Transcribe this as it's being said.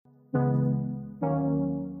And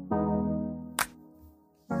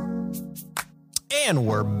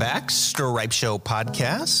we're back, Stripe Show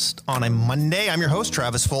podcast on a Monday. I'm your host,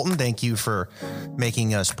 Travis Fulton. Thank you for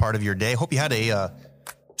making us part of your day. Hope you had a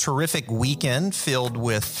terrific weekend filled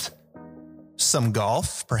with some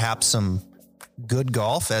golf, perhaps some good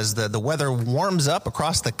golf as the weather warms up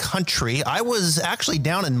across the country. I was actually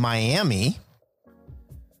down in Miami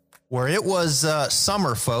where it was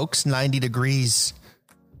summer, folks, 90 degrees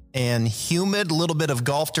and humid, a little bit of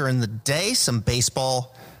golf during the day, some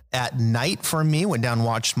baseball at night for me. Went down and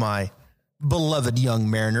watched my beloved young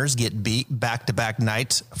Mariners get beat back-to-back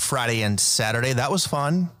nights, Friday and Saturday. That was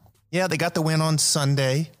fun. Yeah, they got the win on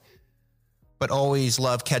Sunday, but always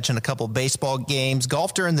love catching a couple baseball games.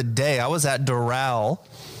 Golf during the day. I was at Doral,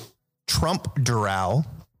 Trump Doral.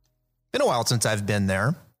 Been a while since I've been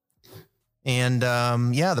there. And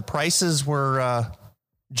the prices were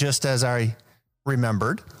just as I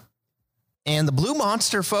remembered. And the Blue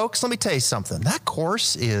Monster, folks, let me tell you something. That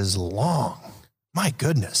course is long. My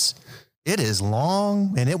goodness. It is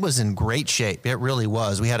long, and it was in great shape. It really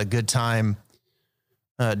was. We had a good time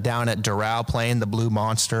down at Doral playing the Blue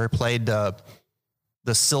Monster. Played the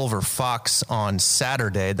Silver Fox on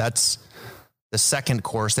Saturday. That's the second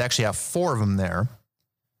course. They actually have 4 of them there.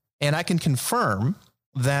 And I can confirm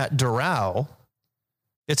that Doral,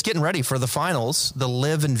 it's getting ready for the finals. The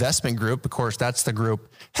Live Investment Group, of course, that's the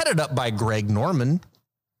group headed up by Greg Norman.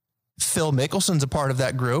 Phil Mickelson's a part of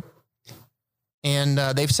that group. And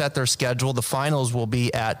they've set their schedule. The finals will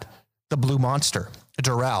be at the Blue Monster,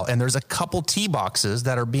 Doral. And there's a couple tee boxes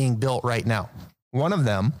that are being built right now. One of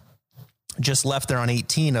them just left there on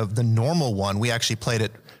 18 of the normal one. We actually played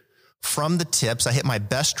it from the tips. I hit my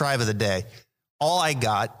best drive of the day. All I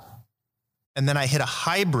got. And then I hit a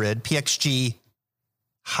hybrid, PXG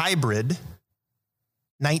hybrid,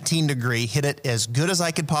 19 degree, hit it as good as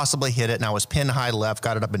I could possibly hit it. And I was pin high left,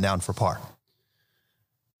 got it up and down for par.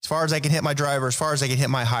 As far as I can hit my driver, as far as I can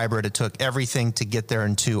hit my hybrid, it took everything to get there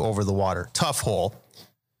and 2 over the water. Tough hole.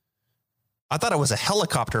 I thought it was a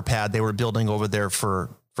helicopter pad they were building over there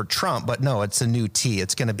for Trump, but no, it's a new tee.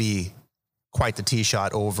 It's going to be quite the tee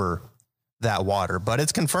shot over that water, but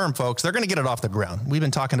it's confirmed, folks. They're going to get it off the ground. We've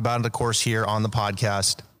been talking about it, of course, here on the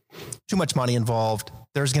podcast. Too much money involved.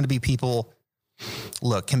 There's going to be people,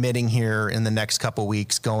 committing here in the next couple of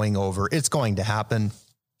weeks, going over. It's going to happen.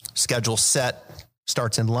 Schedule set,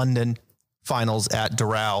 starts in London, finals at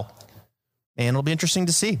Doral. And it'll be interesting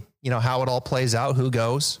to see, how it all plays out, who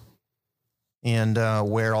goes, and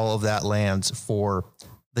where all of that lands for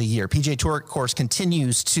the year. PGA Tour, of course,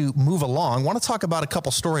 continues to move along. I want to talk about a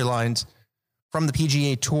couple storylines from the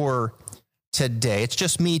PGA Tour today. It's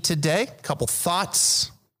just me today. A couple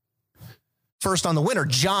thoughts. First on the winner,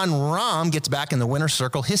 Jon Rahm gets back in the winner's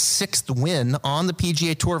circle. His 6th win on the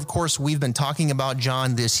PGA Tour. Of course, we've been talking about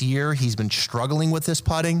Jon this year. He's been struggling with his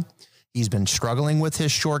putting. He's been struggling with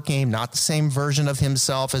his short game. Not the same version of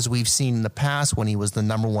himself as we've seen in the past when he was the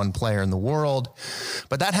number 1 player in the world.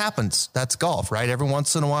 But that happens. That's golf, right? Every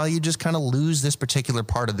once in a while, you just kind of lose this particular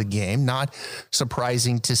part of the game. Not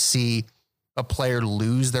surprising to see a player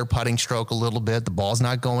lose their putting stroke a little bit. The ball's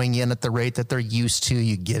not going in at the rate that they're used to.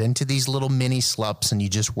 You get into these little mini slups and you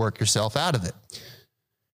just work yourself out of it.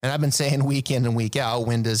 And I've been saying week in and week out,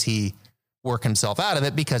 when does he work himself out of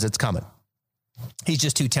it? Because it's coming. He's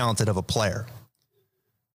just too talented of a player.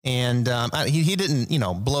 And he didn't,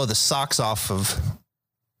 blow the socks off of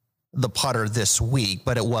the putter this week,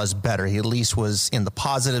 but it was better. He at least was in the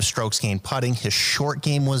positive strokes gained putting. His short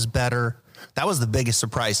game was better. That was the biggest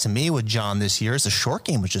surprise to me with Jon this year, is the short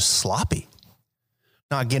game was just sloppy,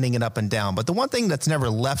 not getting it up and down. But the one thing that's never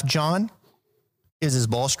left Jon is his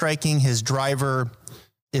ball striking. His driver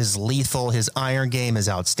is lethal. His iron game is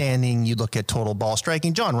outstanding. You look at total ball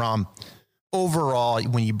striking. Jon Rahm, overall,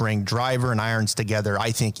 when you bring driver and irons together,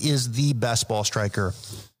 I think is the best ball striker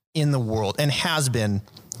in the world and has been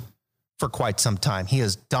for quite some time. He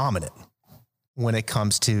is dominant when it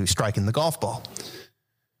comes to striking the golf ball.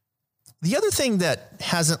 The other thing that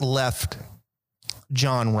hasn't left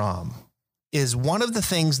Jon Rahm is one of the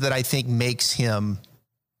things that I think makes him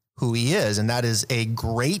who he is, and that is a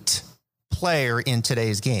great player in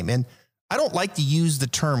today's game. And I don't like to use the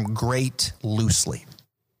term great loosely.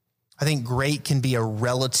 I think great can be a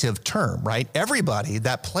relative term, right? Everybody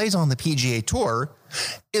that plays on the PGA Tour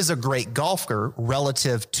is a great golfer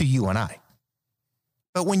relative to you and I.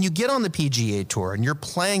 But when you get on the PGA Tour and you're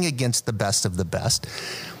playing against the best of the best,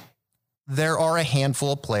 there are a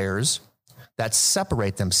handful of players that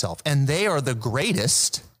separate themselves, and they are the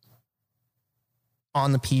greatest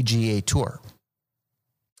on the PGA Tour.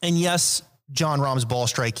 And yes, Jon Rahm's ball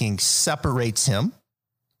striking separates him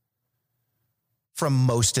from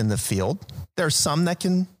most in the field. There's some that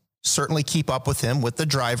can certainly keep up with him with the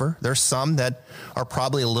driver. There's some that are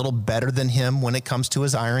probably a little better than him when it comes to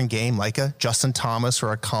his iron game, like a Justin Thomas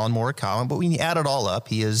or a Colin Morikawa. But when you add it all up,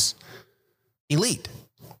 he is elite.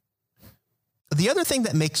 The other thing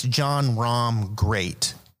that makes Jon Rahm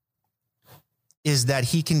great is that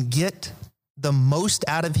he can get the most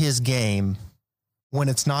out of his game when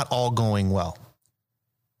it's not all going well.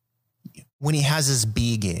 When he has his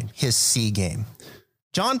B game, his C game.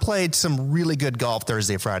 John played some really good golf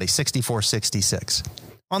Thursday, Friday, 64, 66.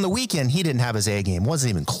 On the weekend, he didn't have his A game, wasn't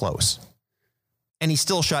even close. And he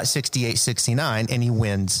still shot 68, 69, and he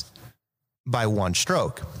wins by one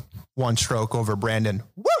stroke. One stroke over Brandon.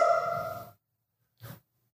 Woo!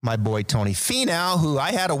 My boy Tony Finau, who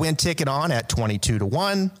I had a win ticket on at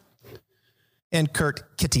 22-1, and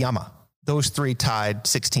Kurt Kitayama. Those three tied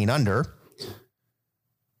 16 under.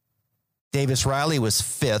 Davis Riley was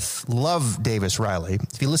fifth. Love Davis Riley.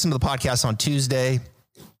 If you listen to the podcast on Tuesday,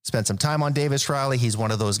 spend some time on Davis Riley. He's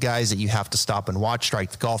one of those guys that you have to stop and watch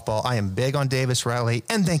strike the golf ball. I am big on Davis Riley,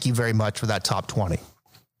 and thank you very much for that top 20.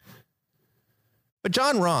 But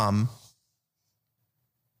Jon Rahm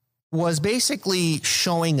was basically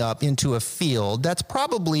showing up into a field that's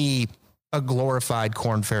probably a glorified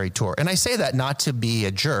Korn Ferry Tour. And I say that not to be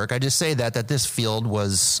a jerk. I just say that this field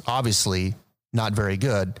was obviously not very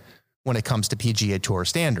good when it comes to PGA Tour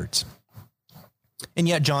standards. And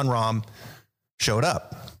yet Jon Rahm showed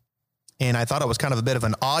up. And I thought it was kind of a bit of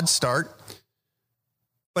an odd start,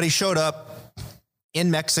 but he showed up in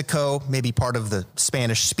Mexico, maybe part of the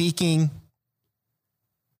Spanish speaking,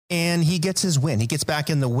 and he gets his win. He gets back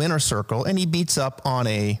in the winner's circle and he beats up on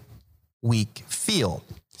a weak field.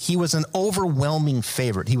 He was an overwhelming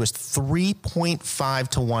favorite. He was 3.5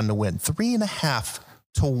 to 1 to win, 3.5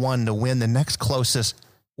 to 1 to win. The next closest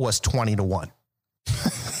was 20-1.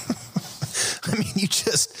 I mean, you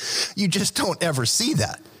just don't ever see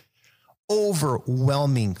that.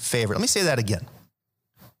 Overwhelming favorite. Let me say that again.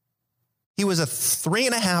 He was a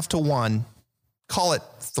 3.5 to 1, call it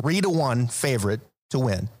 3-1 favorite to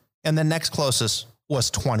win. And the next closest was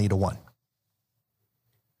 20-1.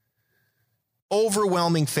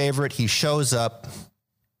 Overwhelming favorite. He shows up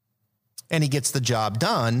and he gets the job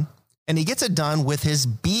done, and he gets it done with his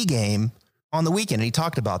B game on the weekend. And he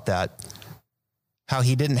talked about that, how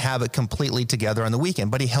he didn't have it completely together on the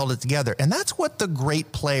weekend, but he held it together. And that's what the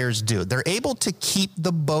great players do. They're able to keep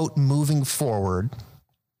the boat moving forward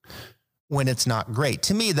when it's not great.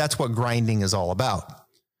 To me, that's what grinding is all about.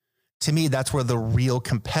 To me, that's where the real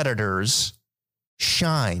competitors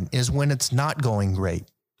shine, is when it's not going great.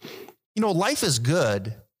 You know, life is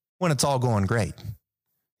good when it's all going great.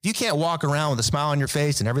 If you can't walk around with a smile on your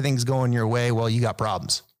face and everything's going your way, well, you got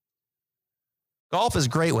problems. Golf is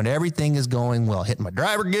great when everything is going well. Hitting my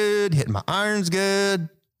driver good, hitting my irons good.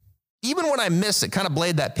 Even when I miss it, kind of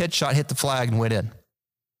blade that pitch shot, hit the flag and went in.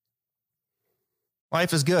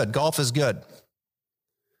 Life is good. Golf is good.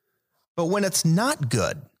 But when it's not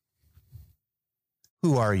good,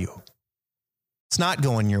 who are you? It's not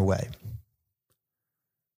going your way.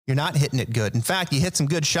 You're not hitting it good. In fact, you hit some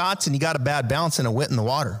good shots and you got a bad bounce and a wit in the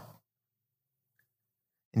water.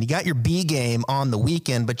 And you got your B game on the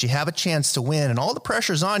weekend, but you have a chance to win, and all the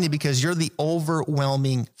pressure's on you because you're the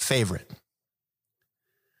overwhelming favorite.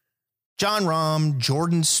 Jon Rahm,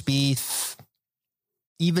 Jordan Spieth,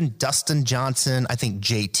 even Dustin Johnson. I think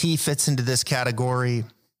JT fits into this category.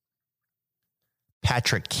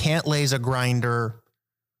 Patrick Cantlay's a grinder.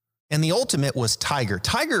 And the ultimate was Tiger.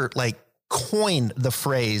 Tiger, coined the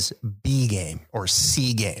phrase B game or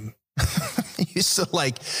C game. He used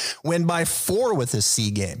to win by 4 with his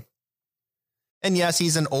C game. And yes,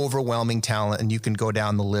 he's an overwhelming talent, and you can go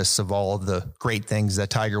down the lists of all of the great things that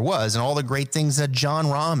Tiger was and all the great things that Jon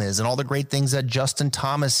Rahm is and all the great things that Justin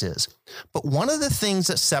Thomas is. But one of the things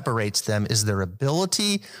that separates them is their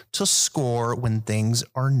ability to score when things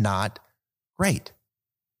are not great.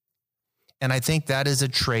 And I think that is a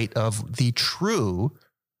trait of the true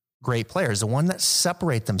great players, the one that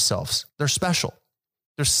separate themselves. They're special.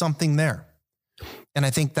 There's something there. And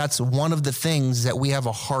I think that's one of the things that we have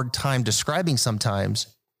a hard time describing sometimes,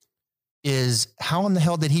 is how in the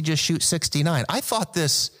hell did he just shoot 69? I thought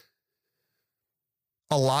this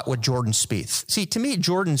a lot with Jordan Spieth. See, to me,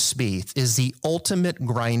 Jordan Spieth is the ultimate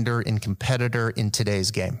grinder and competitor in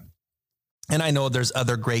today's game. And I know there's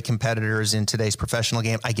other great competitors in today's professional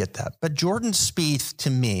game. I get that. But Jordan Spieth, to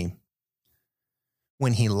me,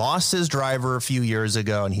 when he lost his driver a few years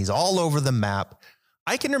ago and he's all over the map,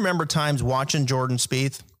 I can remember times watching Jordan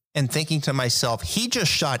Spieth and thinking to myself, he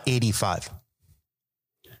just shot 85.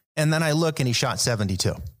 And then I look and he shot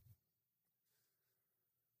 72.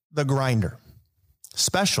 The grinder.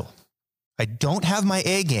 special. I don't have my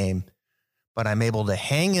A game, but I'm able to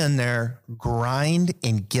hang in there, grind,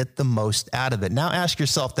 and get the most out of it. Now ask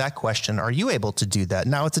yourself that question. Are you able to do that?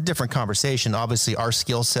 Now it's a different conversation. Obviously, our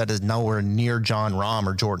skill set is nowhere near Jon Rahm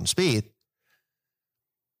or Jordan Spieth.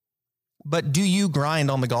 But do you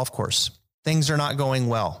grind on the golf course? Things are not going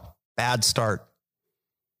well. Bad start.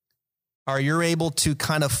 Are you able to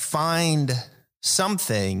kind of find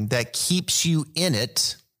something that keeps you in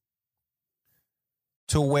it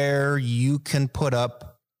to where you can put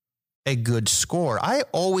up a good score? I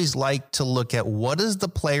always like to look at what does the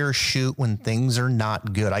player shoot when things are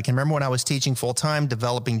not good. I can remember when I was teaching full-time,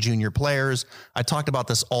 developing junior players, I talked about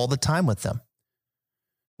this all the time with them.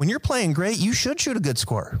 When you're playing great, you should shoot a good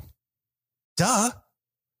score. Duh.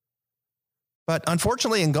 But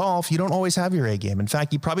unfortunately in golf, you don't always have your A game. In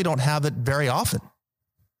fact, you probably don't have it very often.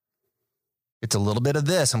 It's a little bit of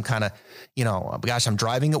this. I'm kind of, I'm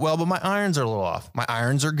driving it well, but my irons are a little off. My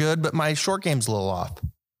irons are good, but my short game's a little off.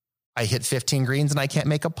 I hit 15 greens and I can't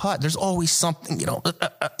make a putt. There's always something,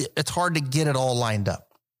 it's hard to get it all lined up.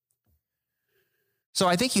 So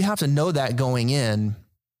I think you have to know that going in.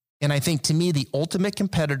 And I think to me, the ultimate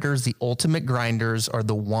competitors, the ultimate grinders are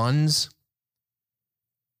the ones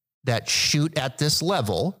that shoot at this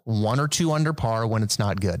level, 1 or 2 under par when it's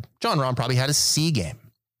not good. Jon Rahm probably had a C game.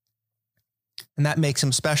 And that makes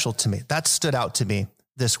him special to me. That stood out to me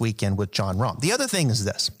this weekend with Jon Rahm. The other thing is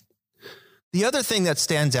this. The other thing that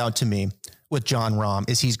stands out to me with Jon Rahm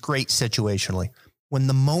is he's great situationally. When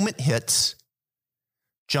the moment hits,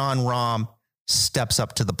 Jon Rahm steps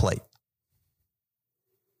up to the plate.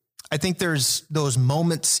 I think there's those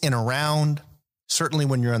moments in a round, certainly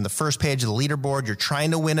when you're on the first page of the leaderboard, you're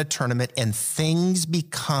trying to win a tournament and things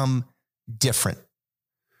become different.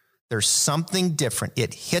 There's something different.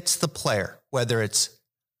 It hits the player, whether it's,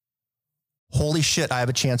 holy shit, I have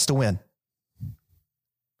a chance to win.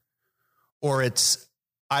 Or it's,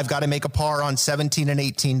 I've got to make a par on 17 and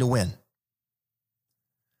 18 to win.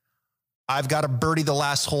 I've got to birdie the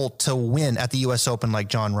last hole to win at the U.S. Open like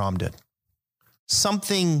Jon Rahm did.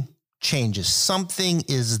 Something changes. Something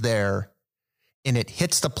is there and it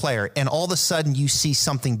hits the player. And all of a sudden you see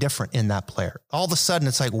something different in that player. All of a sudden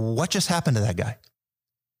it's like, what just happened to that guy?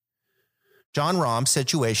 Jon Rahm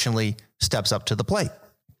situationally steps up to the plate.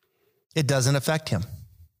 It doesn't affect him.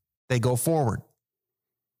 They go forward.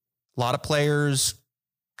 A lot of players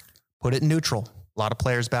put it in neutral. A lot of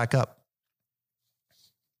players back up.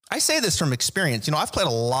 I say this from experience. I've played a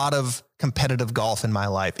lot of competitive golf in my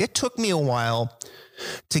life. It took me a while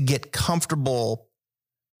to get comfortable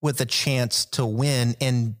with a chance to win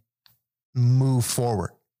and move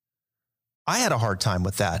forward. I had a hard time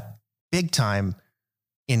with that, big time,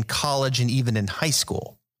 in college and even in high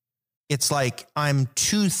school. It's like I'm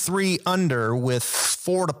 2-3 under with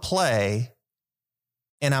 4 to play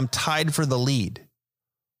and I'm tied for the lead.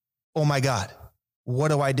 Oh my God,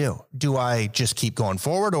 what do? Do I just keep going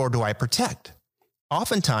forward or do I protect?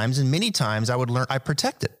 Oftentimes and many times I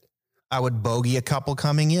protected. I would bogey a couple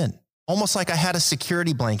coming in. Almost like I had a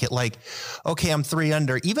security blanket, like, okay, I'm 3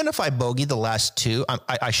 under. Even if I bogey the last 2,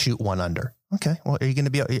 I shoot 1 under. Okay. Well, are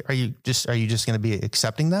you just going to be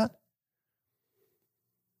accepting that?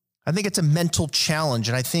 I think it's a mental challenge.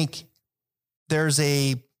 And I think there's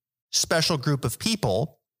a special group of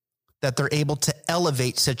people that they're able to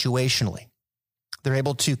elevate situationally. They're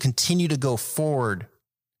able to continue to go forward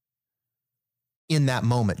in that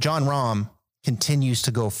moment. Jon Rahm continues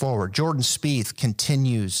to go forward. Jordan Spieth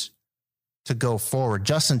continues to go forward.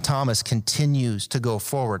 Justin Thomas continues to go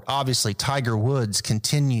forward. Obviously, Tiger Woods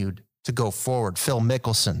continued to go forward. Phil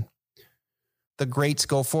Mickelson. The greats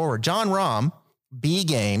go forward. Jon Rahm, B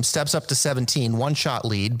game, steps up to 17, 1-shot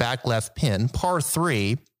lead, back left pin, par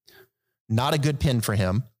 3. Not a good pin for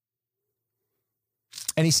him.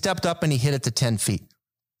 And he stepped up and he hit it to 10 feet.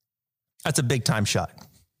 That's a big time shot.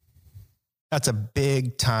 That's a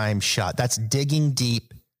big time shot. That's digging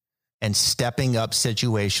deep and stepping up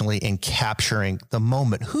situationally and capturing the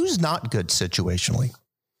moment. Who's not good situationally?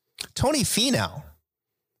 Tony Finau.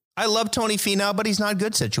 I love Tony Finau, but he's not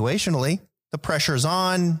good situationally. The pressure's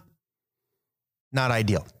on. Not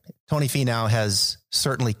ideal. Tony Finau has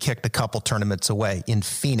certainly kicked a couple tournaments away in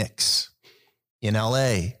Phoenix, in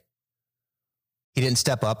LA. He didn't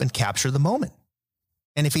step up and capture the moment.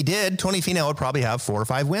 And if he did, Tony Finau would probably have 4 or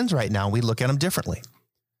 5 wins right now. We look at him differently.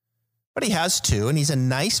 But he has 2, and he's a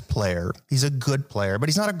nice player. He's a good player, but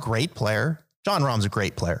he's not a great player. Jon Rahm's a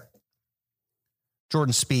great player.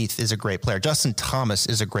 Jordan Spieth is a great player. Justin Thomas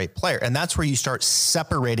is a great player. And that's where you start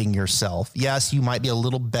separating yourself. Yes, you might be a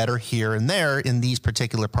little better here and there in these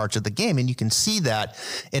particular parts of the game, and you can see that,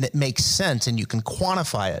 and it makes sense, and you can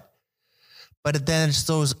quantify it. But then it's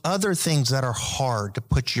those other things that are hard to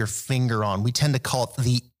put your finger on. We tend to call it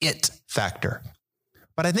the it factor.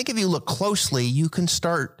 But I think if you look closely, you can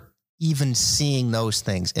start even seeing those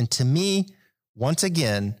things. And to me, once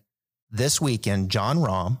again, this weekend, Jon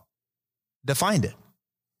Rahm defined it.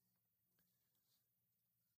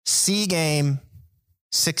 C game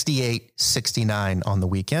 68-69 on the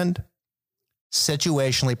weekend.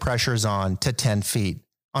 Situationally pressures on to 10 feet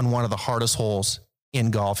on one of the hardest holes in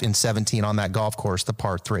golf in 17 on that golf course, the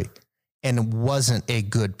par 3. And it wasn't a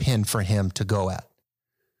good pin for him to go at.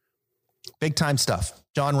 Big time stuff.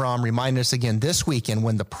 Jon Rahm reminded us again this weekend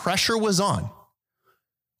when the pressure was on,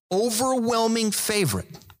 overwhelming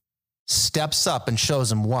favorite steps up and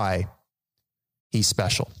shows him why he's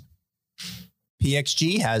special.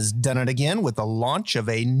 PXG has done it again with the launch of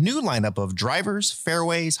a new lineup of drivers,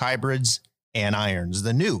 fairways, hybrids, and irons.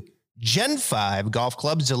 The new Gen 5 golf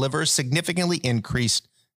clubs deliver significantly increased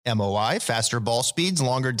MOI, faster ball speeds,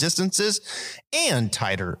 longer distances, and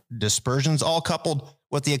tighter dispersions, all coupled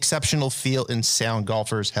with the exceptional feel and sound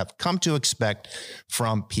golfers have come to expect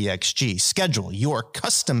from PXG. Schedule your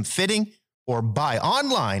custom fitting or buy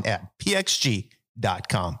online at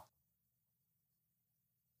pxg.com.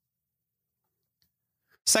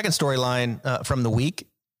 Second storyline from the week,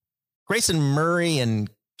 Grayson Murray and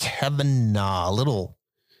Kevin Na, a little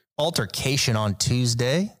altercation on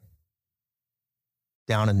Tuesday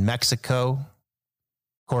down in Mexico.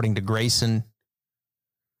 According to Grayson,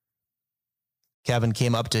 Kevin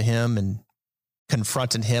came up to him and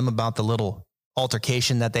confronted him about the little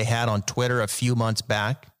altercation that they had on Twitter a few months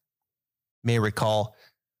back. You may recall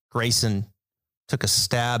Grayson took a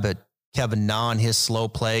stab at Kevin Na on his slow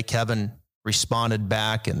play. Kevin responded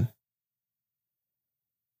back and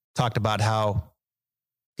talked about how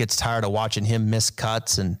gets tired of watching him miss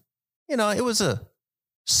cuts. And, you know, it was a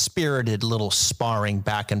spirited little sparring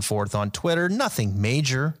back and forth on Twitter. Nothing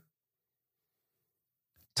major.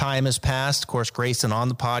 Time has passed. Of course, Grayson on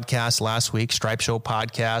the podcast last week, Stripe Show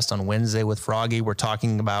podcast on Wednesday with Froggy. We're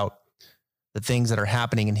talking about the things that are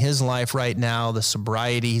happening in his life right now, the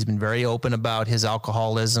sobriety. He's been very open about his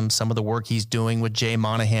alcoholism, some of the work he's doing with Jay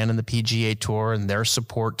Monahan and the PGA Tour and their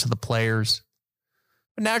support to the players.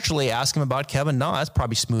 But naturally, ask him about Kevin Na. That's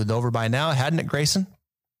probably smoothed over by now, hadn't it, Grayson?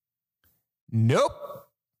 Nope.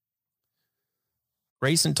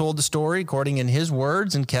 Grayson told the story according in his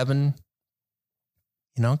words, and Kevin,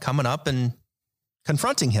 you know, coming up and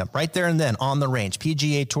confronting him right there and then on the range.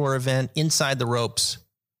 PGA Tour event, inside the ropes,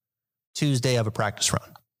 Tuesday of a practice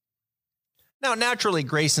run. Now, naturally,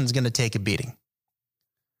 Grayson's going to take a beating.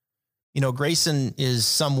 You know, Grayson is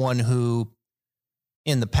someone who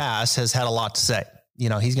in the past has had a lot to say. You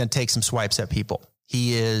know, he's going to take some swipes at people.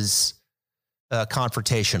 He is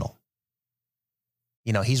confrontational.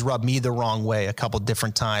 You know, he's rubbed me the wrong way a couple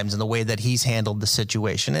different times in the way that he's handled the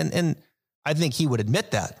situation. And I think he would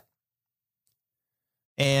admit that.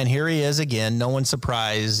 And here he is again, no one's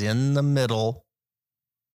surprised, in the middle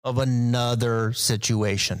of another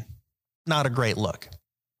situation. Not a great look.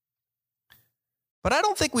 But I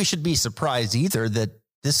don't think we should be surprised either that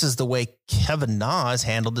this is the way Kevin Na has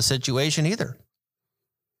handled the situation either.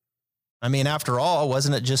 I mean, after all,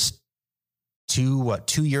 wasn't it just 2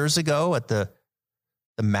 years ago at the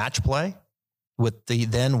match play with the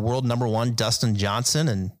then world number 1 Dustin Johnson,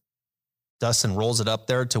 and Dustin rolls it up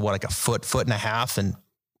there to like a foot and a half and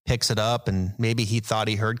picks it up. And maybe he thought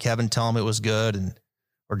he heard Kevin tell him it was good, and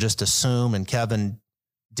or just assume, and Kevin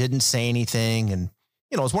didn't say anything. And,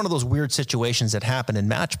 you know, it's one of those weird situations that happen in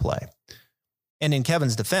match play. And in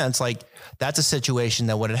Kevin's defense, like, that's a situation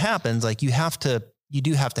that when it happens, like, you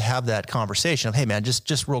do have to have that conversation of, hey man,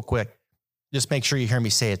 just real quick, just make sure you hear me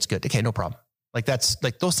say it's good. Okay, no problem. Like, that's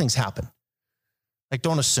like, those things happen. Like,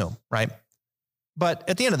 don't assume, right? But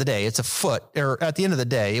at the end of the day, it's a foot, or at the end of the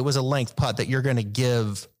day, it was a length putt that you're going to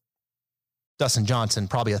give Dustin Johnson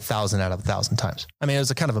probably 1,000 out of 1,000 times. I mean, it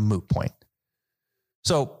was a kind of a moot point.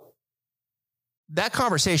 So that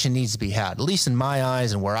conversation needs to be had, at least in my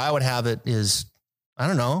eyes, and where I would have it is, I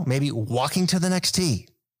don't know, maybe walking to the next tee.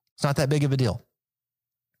 It's not that big of a deal.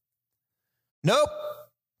 Nope.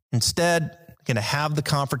 Instead, I'm going to have the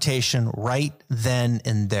confrontation right then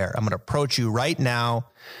and there. I'm going to approach you right now,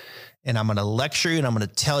 and I'm going to lecture you, and I'm going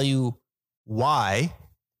to tell you why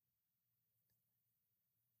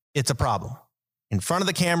it's a problem. In front of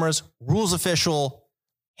the cameras, rules official,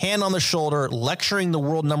 hand on the shoulder, lecturing the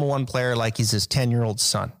world number 1 player like he's his 10-year-old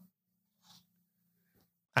son.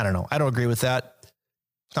 I don't know. I don't agree with that.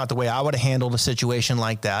 It's not the way I would have handled a situation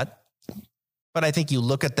like that. But I think you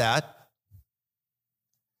look at that,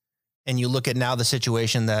 and you look at now the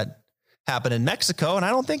situation that happened in Mexico, and I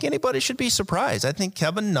don't think anybody should be surprised. I think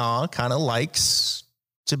Kevin Na kind of likes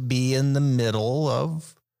to be in the middle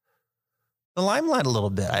of the limelight a little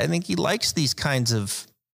bit. I think he likes these kinds of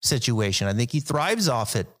situation. I think he thrives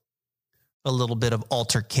off it. A little bit of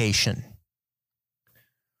altercation,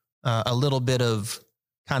 a little bit of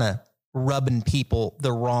kind of rubbing people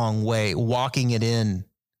the wrong way, walking it in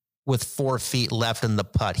with 4 feet left in the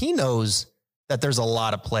putt. He knows that there's a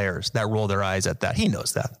lot of players that roll their eyes at that. He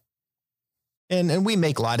knows that. And we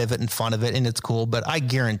make light of it and fun of it, and it's cool, but I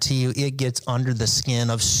guarantee you it gets under the skin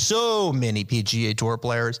of so many PGA Tour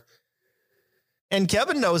players. And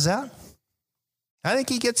Kevin knows that. I think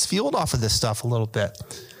he gets fueled off of this stuff a little bit.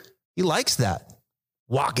 He likes that.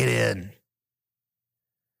 Walk it in.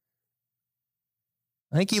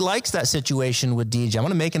 I think he likes that situation with DJ. I'm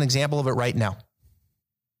going to make an example of it right now.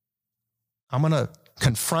 I'm going to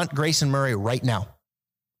confront Grayson Murray right now.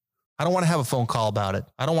 I don't want to have a phone call about it.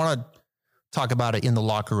 I don't want to talk about it in the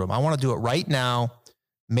locker room. I want to do it right now,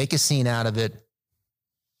 make a scene out of it.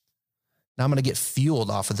 Now I'm going to get fueled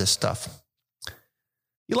off of this stuff.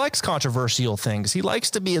 He likes controversial things. He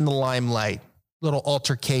likes to be in the limelight. Little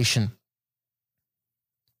altercation.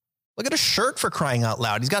 Look at his shirt, for crying out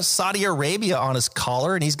loud. He's got Saudi Arabia on his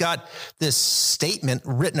collar, and he's got this statement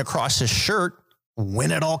written across his shirt,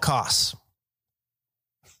 win at all costs.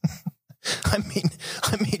 I mean,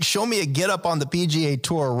 show me a get up on the PGA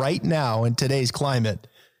Tour right now in today's climate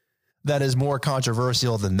that is more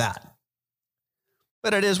controversial than that.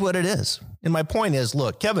 But it is what it is. And my point is,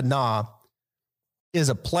 look, Kevin Na is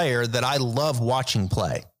a player that I love watching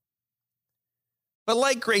play. But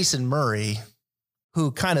like Grayson Murray,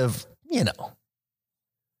 who kind of,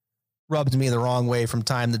 rubs me the wrong way from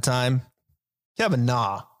time to time, Kevin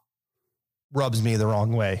Na rubs me the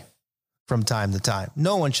wrong way from time to time.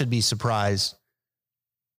 No one should be surprised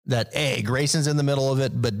that A, Grayson's in the middle of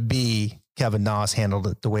it, but B, Kevin Na's handled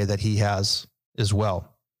it the way that he has as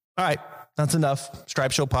well. All right, that's enough.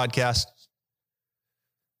 Stripe Show podcast.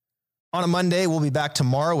 On a Monday, we'll be back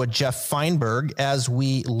tomorrow with Jeff Feinberg as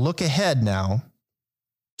we look ahead now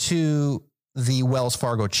to the Wells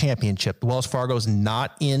Fargo Championship. The Wells Fargo is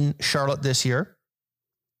not in Charlotte this year.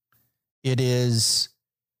 It is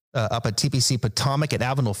up at TPC Potomac at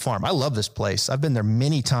Avenel Farm. I love this place. I've been there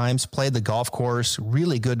many times, played the golf course,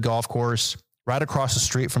 really good golf course, right across the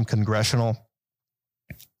street from Congressional.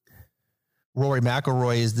 Rory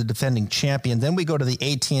McIlroy is the defending champion. Then we go to the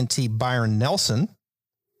AT&T Byron Nelson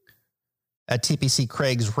at TPC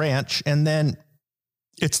Craig's Ranch, and then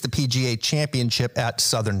it's the PGA Championship at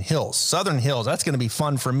Southern Hills. Southern Hills, that's going to be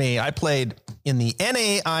fun for me. I played in the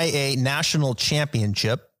NAIA National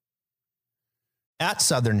Championship at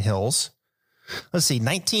Southern Hills. Let's see,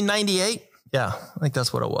 1998? Yeah, I think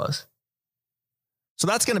that's what it was. So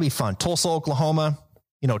that's going to be fun. Tulsa, Oklahoma.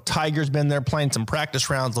 Tiger's been there playing some practice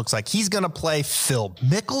rounds. Looks like he's going to play. Phil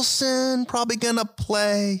Mickelson probably going to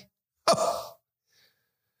play. Oh.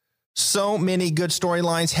 So many good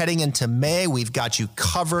storylines heading into May. We've got you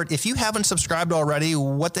covered. If you haven't subscribed already,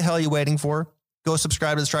 what the hell are you waiting for? Go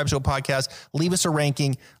subscribe to the Stripe Show podcast. Leave us a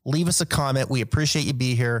ranking. Leave us a comment. We appreciate you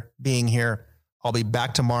being here. I'll be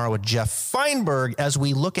back tomorrow with Jeff Feinberg as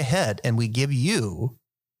we look ahead and we give you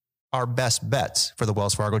our best bets for the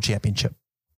Wells Fargo Championship.